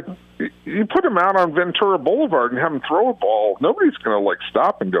McCoy, like, you put him out on Ventura Boulevard and have him throw a ball, nobody's going to,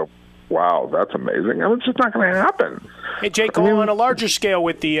 stop and go, wow, that's amazing. It's just not going to happen. Hey, Jay Cole, on a larger scale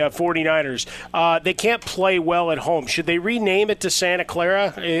with the 49ers, they can't play well at home. Should they rename it to Santa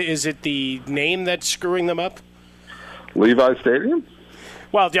Clara? Is it the name that's screwing them up? Levi Stadium?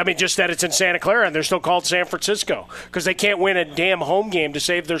 Well, just that it's in Santa Clara and they're still called San Francisco because they can't win a damn home game to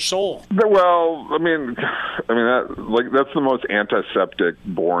save their soul. Well, that's the most antiseptic,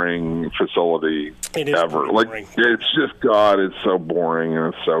 boring facility ever. Boring. It's just it's so boring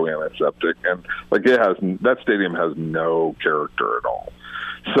and it's so antiseptic, and that stadium has no character at all.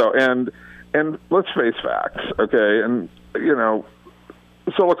 So, and let's face facts, okay? And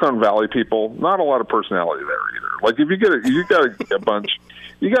Silicon Valley people, not a lot of personality there either. Like, if you got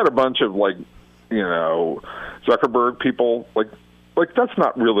a bunch of Zuckerberg people, like that's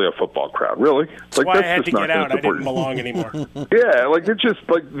not really a football crowd, really. That's why I had to get out. I didn't belong anymore. Yeah, it's just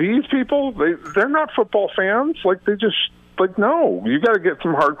these people, they're not football fans. No, you got to get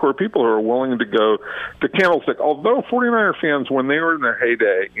some hardcore people who are willing to go to Candlestick. Although 49er fans, when they were in their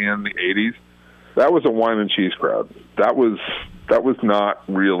heyday in the 80s, that was a wine and cheese crowd. That was not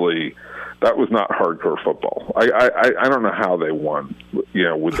really That was not hardcore football. I don't know how they won,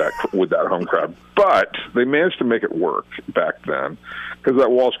 with that home crowd, but they managed to make it work back then because that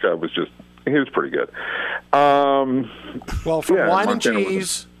Walsh guy was pretty good. From wine and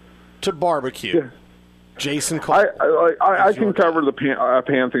cheese to barbecue. Yeah. Jason Cole. I can cover the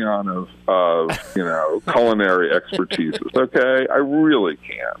pantheon of culinary expertise. Okay, I really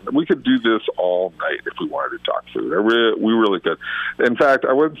can. We could do this all night if we wanted to talk food. We really could. In fact,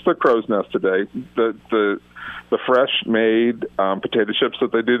 I went to the Crow's Nest today. The fresh made potato chips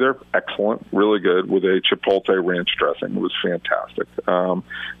that they do there, excellent, really good, with a Chipotle ranch dressing. It was fantastic, and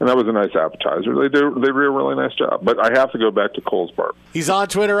that was a nice appetizer. They do a really nice job. But I have to go back to Cole's Bar. He's on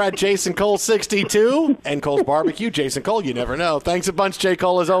Twitter at JasonCole62 and Cole's Barbecue. Jason Cole, you never know. Thanks a bunch, J.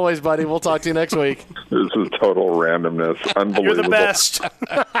 Cole, as always, buddy. We'll talk to you next week. This is total randomness. Unbelievable. You're the best.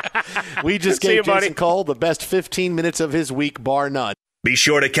 We just gave Jason Cole the best 15 minutes of his week, bar none. Be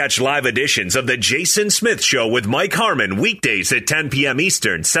sure to catch live editions of The Jason Smith Show with Mike Harmon weekdays at 10 p.m.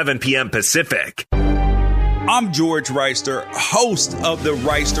 Eastern, 7 p.m. Pacific. I'm George Reister, host of the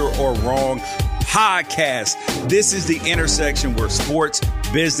Reister or Wrong podcast. This is the intersection where sports,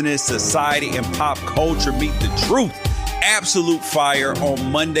 business, society, and pop culture meet the truth. Absolute fire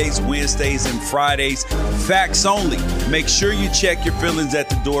on Mondays, Wednesdays, and Fridays. Facts only. Make sure you check your feelings at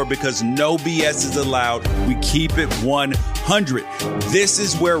the door because no BS is allowed. We keep it 100. This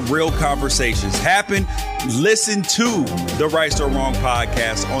is where real conversations happen. Listen to the Right or Wrong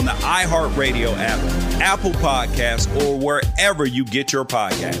podcast on the iHeartRadio app, Apple Podcasts, or wherever you get your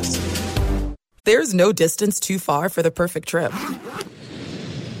podcasts. There's no distance too far for the perfect trip.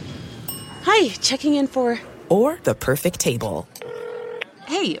 Hi, checking in for... Or the perfect table.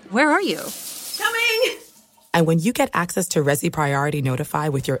 Hey, where are you? Coming! And when you get access to Resi Priority Notify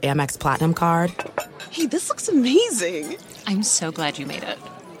with your Amex Platinum card... Hey, this looks amazing. I'm so glad you made it.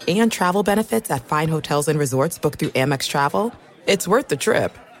 And travel benefits at fine hotels and resorts booked through Amex Travel, it's worth the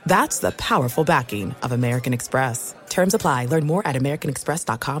trip. That's the powerful backing of American Express. Terms apply. Learn more at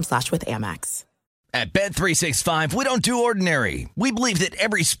americanexpress.com/withAmex. At Bet365, we don't do ordinary. We believe that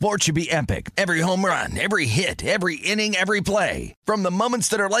every sport should be epic. Every home run, every hit, every inning, every play. From the moments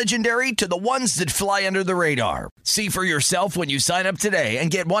that are legendary to the ones that fly under the radar. See for yourself when you sign up today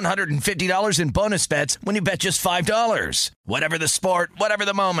and get $150 in bonus bets when you bet just $5. Whatever the sport, whatever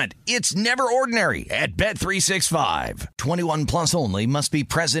the moment, it's never ordinary at Bet365. 21 plus only. Must be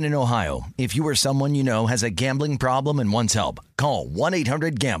present in Ohio. If you or someone you know has a gambling problem and wants help, call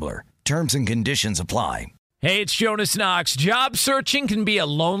 1-800-GAMBLER. Terms and conditions apply. Hey, it's Jonas Knox. Job searching can be a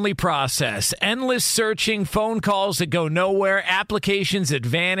lonely process. Endless searching, phone calls that go nowhere, applications that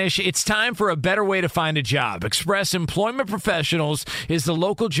vanish. It's time for a better way to find a job. Express Employment Professionals is the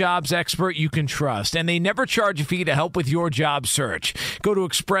local jobs expert you can trust, and they never charge a fee to help with your job search. Go to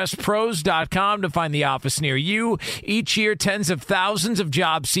expresspros.com to find the office near you. Each year, tens of thousands of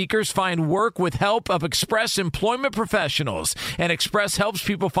job seekers find work with help of Express Employment Professionals, and Express helps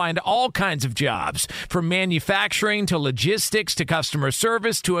people find all kinds of jobs, from manufacturing to logistics to customer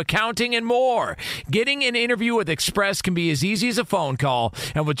service to accounting and more. Getting an interview with Express can be as easy as a phone call,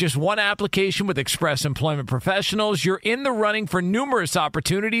 and with just one application with Express Employment Professionals, you're in the running for numerous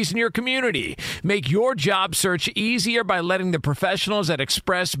opportunities in your community. Make your job search easier by letting the professionals at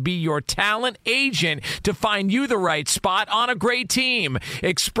Express be your talent agent to find you the right spot on a great team.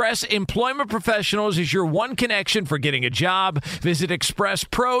 Express Employment Professionals is your one connection for getting a job. Visit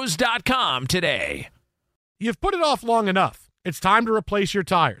expresspros.com today. You've put it off long enough. It's time to replace your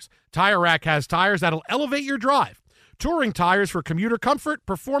tires. Tire Rack has tires that'll elevate your drive. Touring tires for commuter comfort,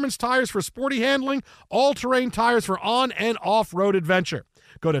 performance tires for sporty handling, all-terrain tires for on- and off-road adventure.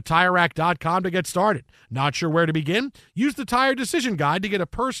 Go to TireRack.com to get started. Not sure where to begin? Use the Tire Decision Guide to get a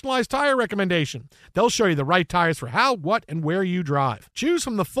personalized tire recommendation. They'll show you the right tires for how, what, and where you drive. Choose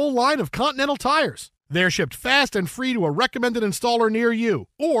from the full line of Continental tires. They're shipped fast and free to a recommended installer near you.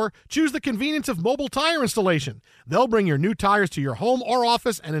 Or choose the convenience of mobile tire installation. They'll bring your new tires to your home or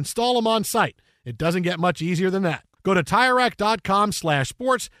office and install them on site. It doesn't get much easier than that. Go to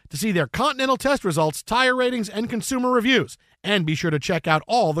TireRack.com/sports to see their Continental test results, tire ratings, and consumer reviews. And be sure to check out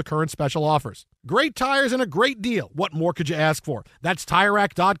all the current special offers. Great tires and a great deal. What more could you ask for? That's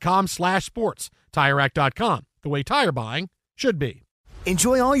TireRack.com/sports. TireRack.com, the way tire buying should be.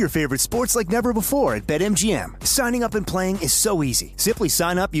 Enjoy all your favorite sports like never before at BetMGM. Signing up and playing is so easy. Simply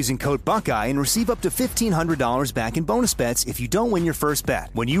sign up using code Buckeye and receive up to $1,500 back in bonus bets if you don't win your first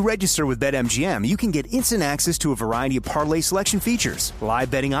bet. When you register with BetMGM, you can get instant access to a variety of parlay selection features, live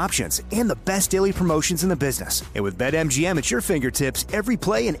betting options, and the best daily promotions in the business. And with BetMGM at your fingertips, every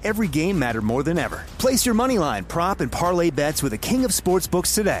play and every game matter more than ever. Place your moneyline, prop, and parlay bets with the king of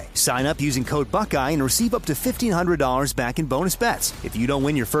sportsbooks today. Sign up using code Buckeye and receive up to $1,500 back in bonus bets if you don't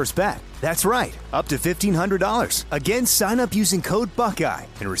win your first bet. That's right, up to $1,500. Again, sign up using code Buckeye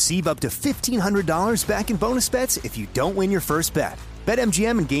and receive up to $1,500 back in bonus bets if you don't win your first bet.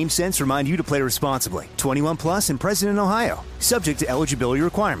 BetMGM and GameSense remind you to play responsibly. 21 plus and present in Ohio. Subject to eligibility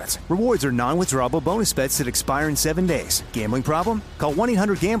requirements. Rewards are non-withdrawable bonus bets that expire in 7 days. Gambling problem? Call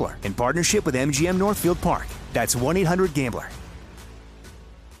 1-800-GAMBLER in partnership with MGM Northfield Park. That's 1-800-GAMBLER.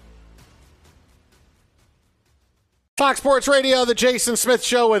 Fox Sports Radio, the Jason Smith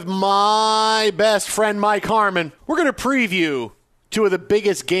Show with my best friend Mike Harmon. We're going to preview two of the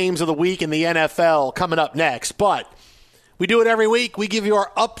biggest games of the week in the NFL coming up next, but we do it every week. We give you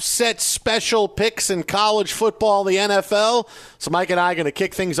our upset special picks in college football, the NFL. So Mike and I are going to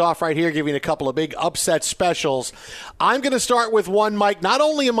kick things off right here, giving you a couple of big upset specials. I'm going to start with one, Mike. Not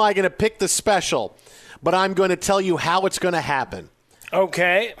only am I going to pick the special, but I'm going to tell you how it's going to happen.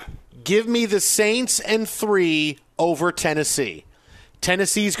 Okay. Give me the Saints and 3 over Tennessee.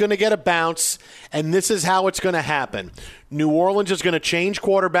 Tennessee's going to get a bounce, and this is how it's going to happen. New Orleans is going to change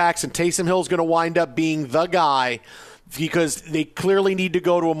quarterbacks, and Taysom Hill is going to wind up being the guy because they clearly need to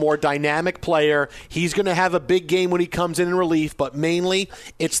go to a more dynamic player. He's going to have a big game when he comes in relief, but mainly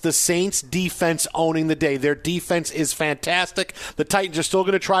it's the Saints' defense owning the day. Their defense is fantastic. The Titans are still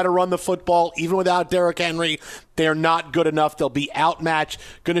going to try to run the football, even without Derrick Henry. They're not good enough. They'll be outmatched.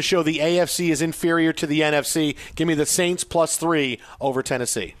 Going to show the AFC is inferior to the NFC. Give me the Saints +3 over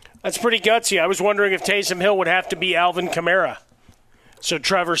Tennessee. That's pretty gutsy. I was wondering if Taysom Hill would have to be Alvin Kamara. So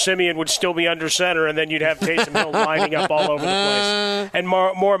Trevor Siemian would still be under center, and then you'd have Taysom Hill lining up all over the place. And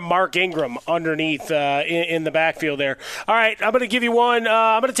more Mark Ingram underneath in the backfield there. All right, I'm going to give you one.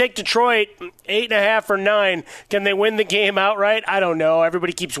 I'm going to take Detroit, 8.5 or 9. Can they win the game outright? I don't know.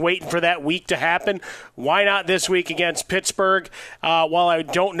 Everybody keeps waiting for that week to happen. Why not this week against Pittsburgh? While I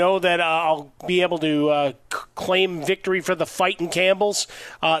don't know that I'll be able to claim victory for the fighting Campbells,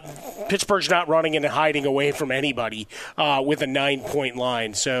 Pittsburgh's not running and hiding away from anybody with a 9-point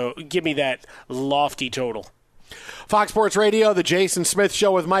line. So give me that lofty total. Fox Sports Radio, the Jason Smith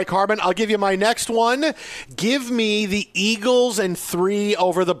Show with Mike Harmon. I'll give you my next one. Give me the Eagles and 3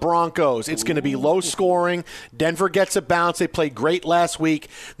 over the Broncos. It's going to be low scoring. Denver gets a bounce. They played great last week.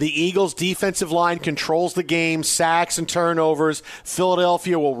 The Eagles' defensive line controls the game, sacks and turnovers.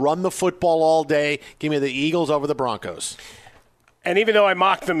 Philadelphia will run the football all day. Give me the Eagles over the Broncos. And even though I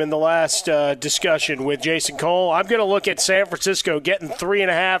mocked them in the last discussion with Jason Cole, I'm going to look at San Francisco getting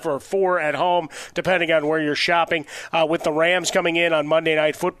 3.5 or 4 at home, depending on where you're shopping, with the Rams coming in on Monday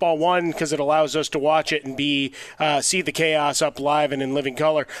Night Football. One, because it allows us to watch it and see the chaos up live and in living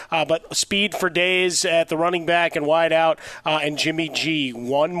color. But speed for days at the running back and wide out, and Jimmy G,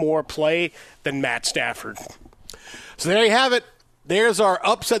 one more play than Matt Stafford. So there you have it. There's our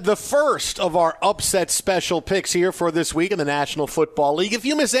upset, the first of our upset special picks here for this week in the National Football League. If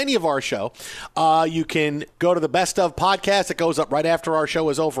you miss any of our show, you can go to the Best Of podcast. It goes up right after our show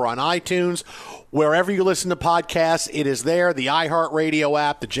is over on iTunes. Wherever you listen to podcasts, it is there. The iHeartRadio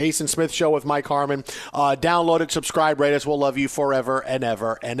app, the Jason Smith Show with Mike Harmon. Download it, subscribe, rate us. We'll love you forever and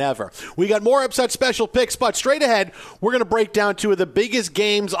ever and ever. We got more upset special picks, but straight ahead, we're going to break down two of the biggest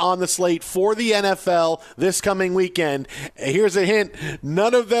games on the slate for the NFL this coming weekend. Here's a hint.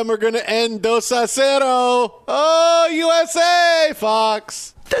 None of them are going to end 2-0. Oh, USA,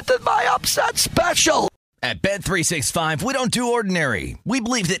 Fox. This is my upset special. At Bet365, we don't do ordinary. We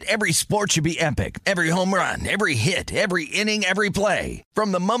believe that every sport should be epic. Every home run, every hit, every inning, every play.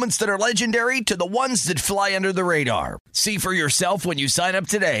 From the moments that are legendary to the ones that fly under the radar. See for yourself when you sign up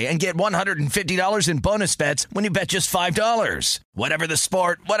today and get $150 in bonus bets when you bet just $5. Whatever the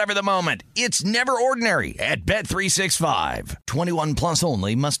sport, whatever the moment, it's never ordinary at Bet365. 21 plus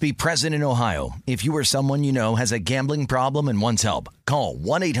only. Must be present in Ohio. If you or someone you know has a gambling problem and wants help, call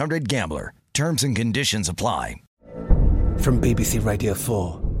 1-800-GAMBLER. Terms and conditions apply. From BBC Radio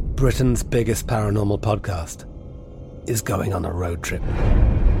 4, Britain's biggest paranormal podcast is going on a road trip.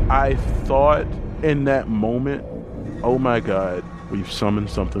 I thought in that moment, oh my God, we've summoned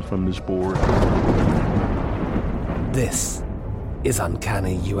something from this board. This is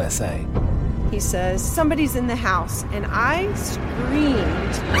Uncanny USA. He says, somebody's in the house, and I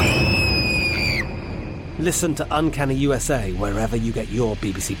screamed. Listen to Uncanny USA wherever you get your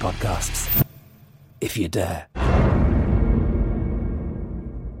BBC podcasts, if you dare.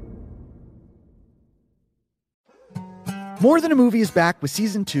 More Than a Movie is back with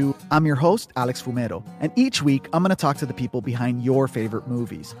Season 2. I'm your host, Alex Fumero. And each week, I'm going to talk to the people behind your favorite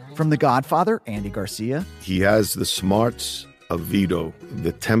movies. From The Godfather, Andy Garcia. He has the smarts of Vito,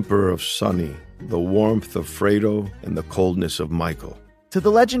 the temper of Sonny, the warmth of Fredo, and the coldness of Michael. To the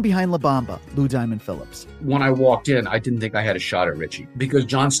legend behind La Bamba, Lou Diamond Phillips. When I walked in, I didn't think I had a shot at Richie because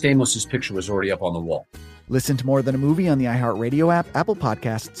John Stamos' picture was already up on the wall. Listen to More Than a Movie on the iHeartRadio app, Apple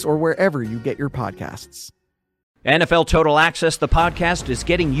Podcasts, or wherever you get your podcasts. NFL Total Access, the podcast, is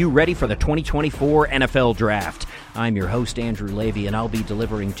getting you ready for the 2024 NFL Draft. I'm your host, Andrew Levy, and I'll be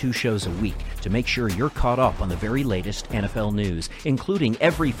delivering 2 shows a week to make sure you're caught up on the very latest NFL news, including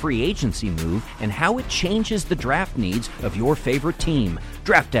every free agency move and how it changes the draft needs of your favorite team.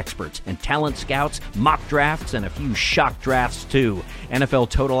 Draft experts and talent scouts, mock drafts, and a few shock drafts, too. NFL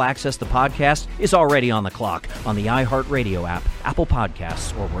Total Access, the podcast, is already on the clock on the iHeartRadio app, Apple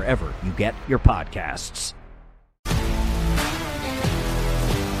Podcasts, or wherever you get your podcasts.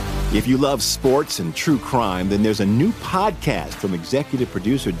 If you love sports and true crime, then there's a new podcast from executive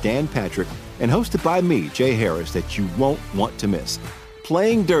producer Dan Patrick and hosted by me, Jay Harris, that you won't want to miss.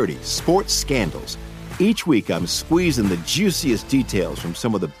 Playing Dirty: Sports Scandals. Each week, I'm squeezing the juiciest details from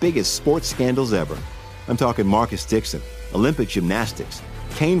some of the biggest sports scandals ever. I'm talking Marcus Dixon, Olympic gymnastics,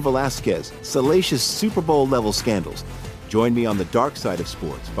 Cain Velasquez, salacious Super Bowl-level scandals. Join me on the dark side of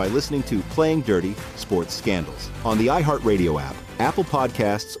sports by listening to Playing Dirty: Sports Scandals on the iHeartRadio app, Apple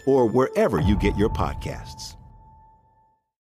Podcasts, or wherever you get your podcasts.